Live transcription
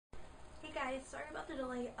guys, sorry about the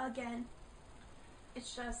delay again.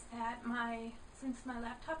 It's just that since my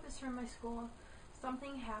laptop is from my school,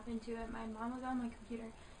 something happened to it. My mom was on my computer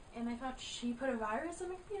and I thought she put a virus on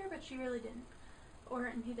my computer, but she really didn't.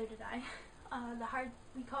 Or neither did I.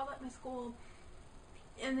 We called up my school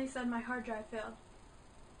and they said my hard drive failed.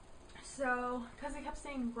 So, because it kept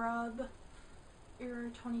saying grub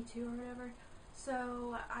error 22 or whatever,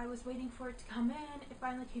 so I was waiting for it to come in. It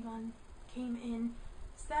finally came in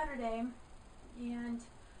Saturday, and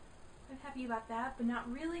I'm happy about that, but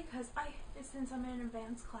not really, because since I'm in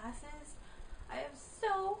advanced classes, I have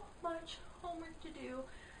so much homework to do,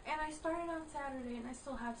 and I started on Saturday and I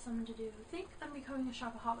still have some to do. I think I'm becoming a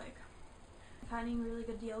shopaholic. Finding really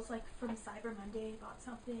good deals, like from Cyber Monday, bought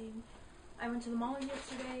something. I went to the mall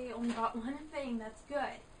yesterday, only bought one thing, that's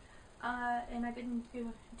good. And I've been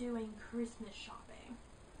doing Christmas shopping.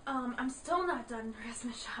 I'm still not done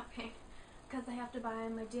Christmas shopping because I have to buy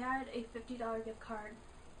my dad a $50 gift card.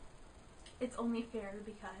 It's only fair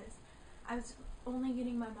because I was only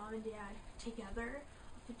getting my mom and dad together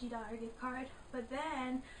a $50 gift card, but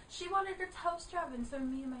then she wanted her toaster oven, so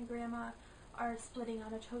me and my grandma are splitting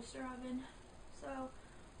on a toaster oven. So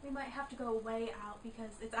we might have to go way out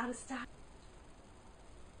because it's out of stock.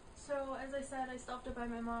 So as I said, I still have to buy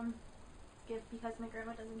my mom gift because my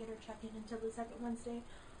grandma doesn't get her check-in until the second Wednesday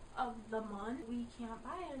of the month. We can't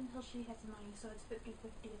buy it until she has the money, so it's 50-50.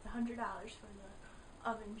 It's $100 for the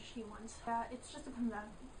oven she wants. It's just a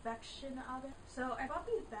convection oven. So I bought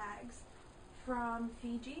these bags from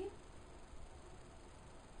Fiji,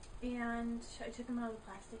 and I took them out of the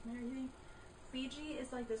plastic and everything. Fiji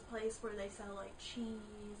is like this place where they sell like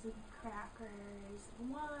cheese and crackers and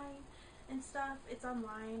wine and stuff. It's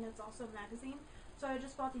online. It's also a magazine. So I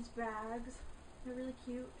just bought these bags. They're really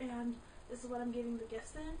cute, and this is what I'm giving the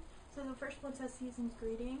gifts in. So the first one says Season's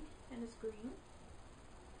Greeting, and it's green.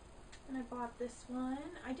 And I bought this one.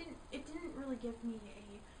 It didn't really give me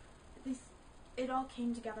it all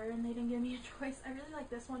came together and they didn't give me a choice. I really like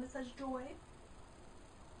this one. It says Joy.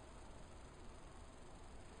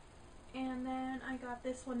 And then I got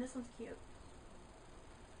this one. This one's cute. It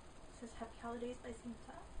says Happy Holidays by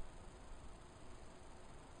Santa.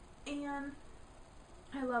 And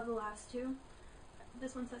I love the last two.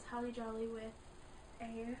 This one says Holly Jolly with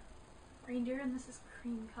a reindeer, and this is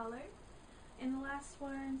cream color. And the last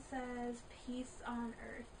one says Peace on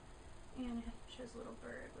Earth, and it shows a little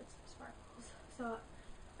bird with some sparkles. So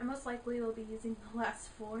I most likely will be using the last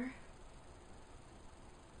four.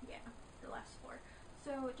 Yeah, the last four.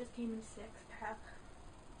 So it just came in 6 pack.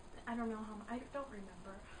 I don't know how much. I don't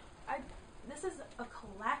remember. This is a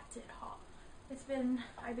collected haul.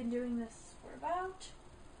 I've been doing this for about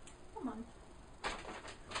a month.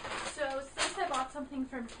 So since I bought something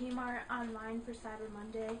from Kmart online for Cyber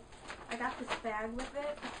Monday, I got this bag with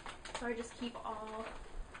it. So I just keep all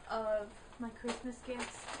of my Christmas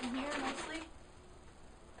gifts in here mostly.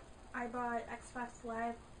 I bought Xbox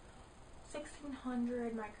Live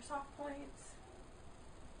 1,600 Microsoft points.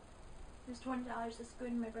 It was $20. It's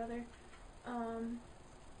good, my brother.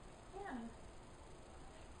 Yeah.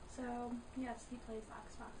 So, yes, he plays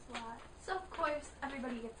Xbox a lot. So, of course,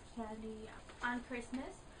 everybody gets candy on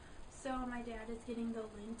Christmas. So, my dad is getting the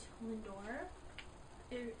Lindt Lindor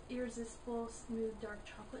Irresistible Smooth Dark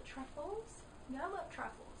Chocolate Truffles. Yeah, I love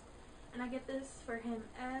truffles. And I get this for him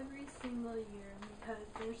every single year because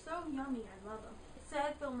they're so yummy. I love them. It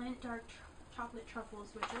said the Lindt Dark Chocolate Truffles,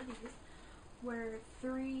 which are these, were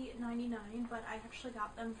 $3.99, but I actually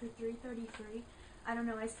got them for $3.33. I don't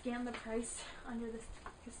know, I scanned the price under the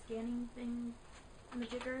scanning thing on the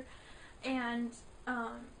jigger, and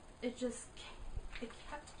it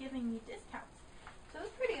kept giving me discounts. So it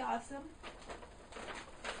was pretty awesome.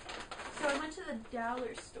 So I went to the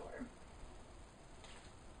dollar store,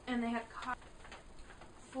 and they had cards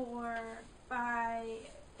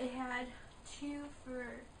it had 2 for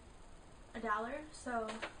 $1, so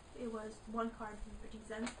it was one card for 50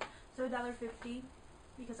 cents, so $1.50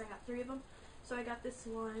 because I got 3 of them. So I got this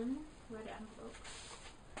one red envelope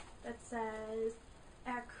that says,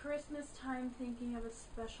 at Christmas time thinking of a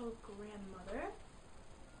special grandmother.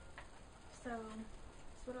 So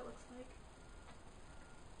that's what it looks like.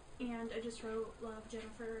 And I just wrote love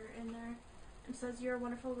Jennifer in there. It says, you're a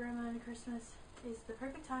wonderful grandma, and Christmas is the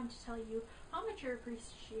perfect time to tell you how much you're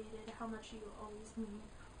appreciated, how much you always mean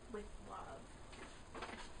with love.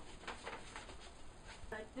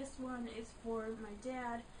 But this one is for my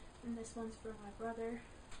dad, and this one's for my brother.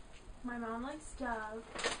 My mom likes Dove,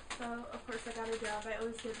 so of course I got her Dove. I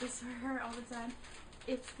always get this for her all the time.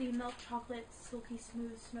 It's the Milk Chocolate Silky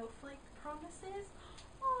Smooth Snowflake Promises.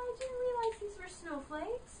 Oh, I didn't realize these were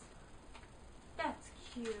snowflakes. That's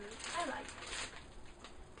cute. I like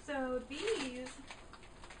it. So these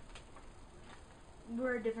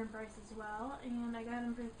were a different price as well, and I got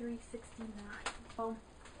them for $3.69. So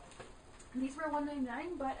these were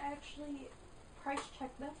 $1.99, but I actually price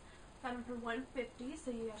checked them. Got them for $1.50,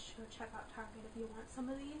 so you guys should go check out Target if you want some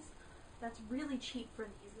of these. That's really cheap for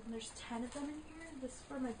these, and there's 10 of them in here. This is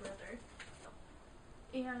for my brother.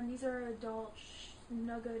 And these are adult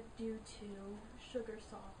Nugga Doo 2 Sugar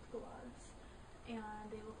Soft gloves.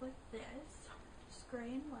 And they look like this, just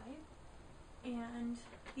gray and white. And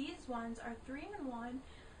these ones are 3-in-1,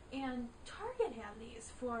 and Target had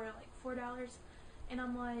these for like $4, and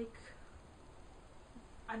I'm like,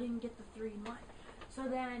 I didn't get the 3-in-1. So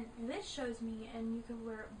then this shows me, and you can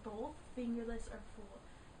wear both fingerless or full.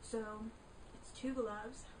 So it's 2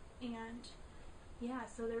 gloves, and yeah,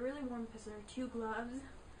 so they're really warm because they're 2 gloves,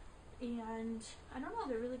 and I don't know,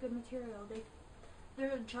 they're really good material.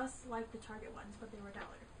 They're just like the Target ones, but they were $1.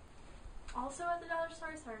 Also at the dollar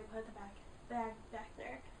store, sorry, put the bag back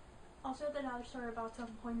there. Also at the dollar store, I bought some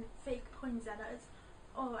fake poinsettias.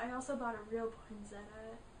 Oh, I also bought a real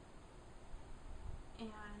poinsettia, and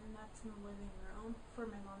that's in the living room for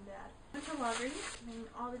my mom and dad. I went to Walgreens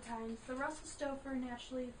all the time. The Russell Stover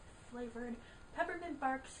naturally flavored peppermint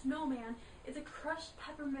bark snowman is a crushed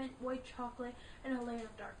peppermint white chocolate and a layer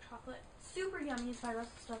of dark chocolate. Super yummy. It's by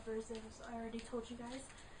Russell Stover's, as I already told you guys.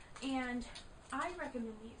 And I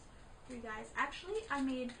recommend these for you guys. Actually, I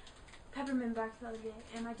made peppermint bark the other day,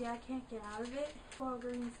 and my dad can't get out of it.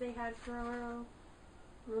 Walgreens, they had Ferrero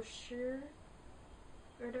Rocher.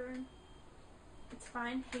 It's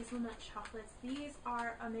fine hazelnut chocolates. These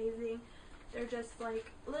are amazing. They're just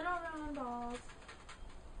like little round balls,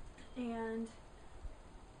 and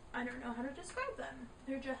I don't know how to describe them.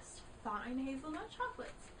 They're just fine hazelnut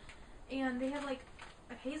chocolates, and they have like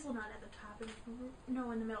a hazelnut at the top and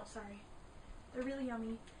no in the middle. Sorry, they're really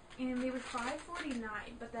yummy, and they were $5.49,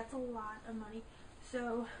 but that's a lot of money.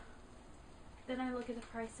 So then I look at the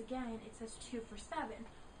price again. It says 2 for $7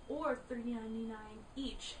 or $3.99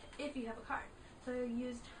 each if you have a card. So I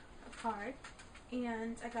used a card,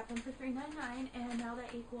 and I got them for $3.99, and now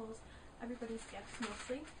that equals everybody's gifts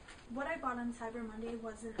mostly. What I bought on Cyber Monday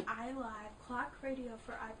was an iLive clock radio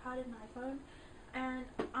for iPod and iPhone, and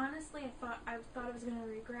honestly I thought I was going to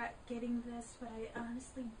regret getting this, but I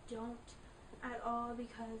honestly don't at all,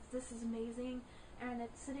 because this is amazing, and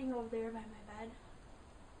it's sitting over there by my bed,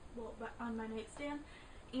 well, on my nightstand,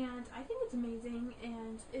 and I think it's amazing,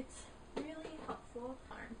 and it's really helpful.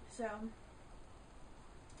 So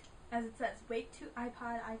as it says, wake to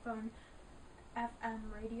iPod, iPhone, FM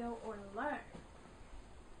radio, or learn.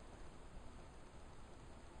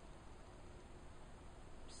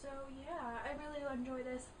 So yeah, I really enjoy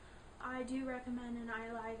this. I do recommend an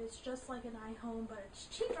iLive. It's just like an iHome, but it's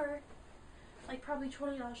cheaper. Like probably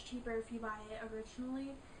 $20 cheaper if you buy it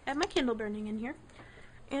originally. I have my candle burning in here,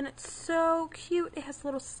 and it's so cute. It has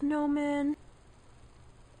little snowmen.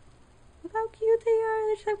 Look how cute they are.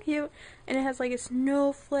 They're so cute. And it has like a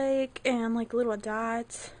snowflake and like little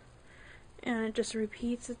dots. And it just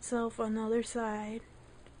repeats itself on the other side.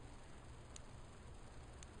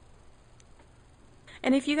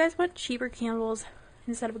 And if you guys want cheaper candles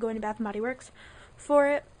instead of going to Bath & Body Works for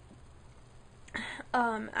it,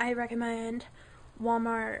 I recommend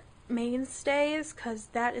Walmart Mainstays, because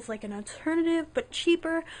that is like an alternative but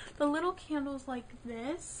cheaper. The little candles like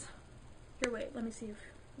this, here, wait, let me see if,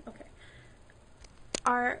 okay,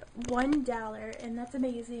 are $1, and that's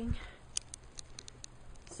amazing.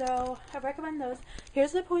 So I recommend those.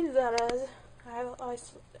 Here's the poinsettias.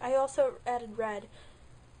 I also added red.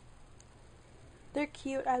 They're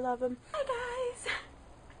cute. I love them. Hi guys.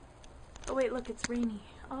 Oh wait, look, it's rainy.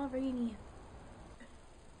 All rainy.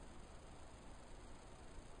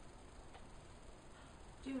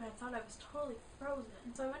 Dude, I thought I was totally frozen.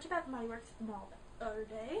 So I went to Bath & Body Works at the mall the other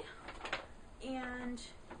day, and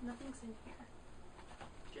nothing's in here.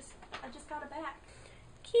 I just got it back.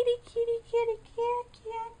 Kitty, kitty, kitty, cat,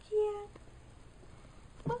 cat, cat.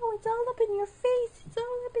 Oh, it's all up in your face. It's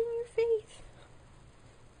all up in your face.